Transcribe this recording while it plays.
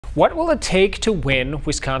What will it take to win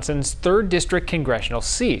Wisconsin's 3rd District congressional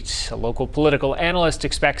seat? A local political analyst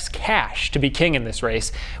expects cash to be king in this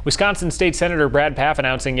race. Wisconsin State Senator Brad Pfaff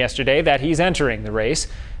announcing yesterday that he's entering the race.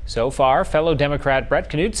 So far, fellow Democrat Brett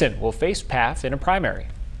Knudsen will face Pfaff in a primary.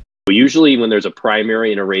 Usually when there's a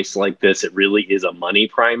primary in a race like this, it really is a money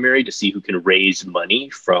primary to see who can raise money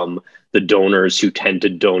from the donors who tend to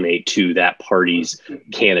donate to that party's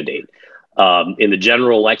candidate. In the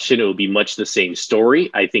general election, it will be much the same story.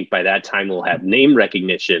 I think by that time we'll have name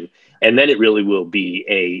recognition, and then it really will be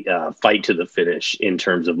a fight to the finish in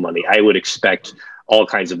terms of money. I would expect all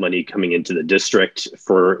kinds of money coming into the district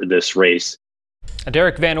for this race.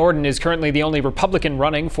 Derek Van Orden is currently the only Republican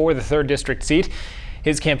running for the 3rd District seat.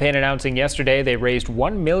 His campaign announcing yesterday they raised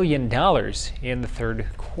 $1 million in the third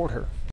quarter.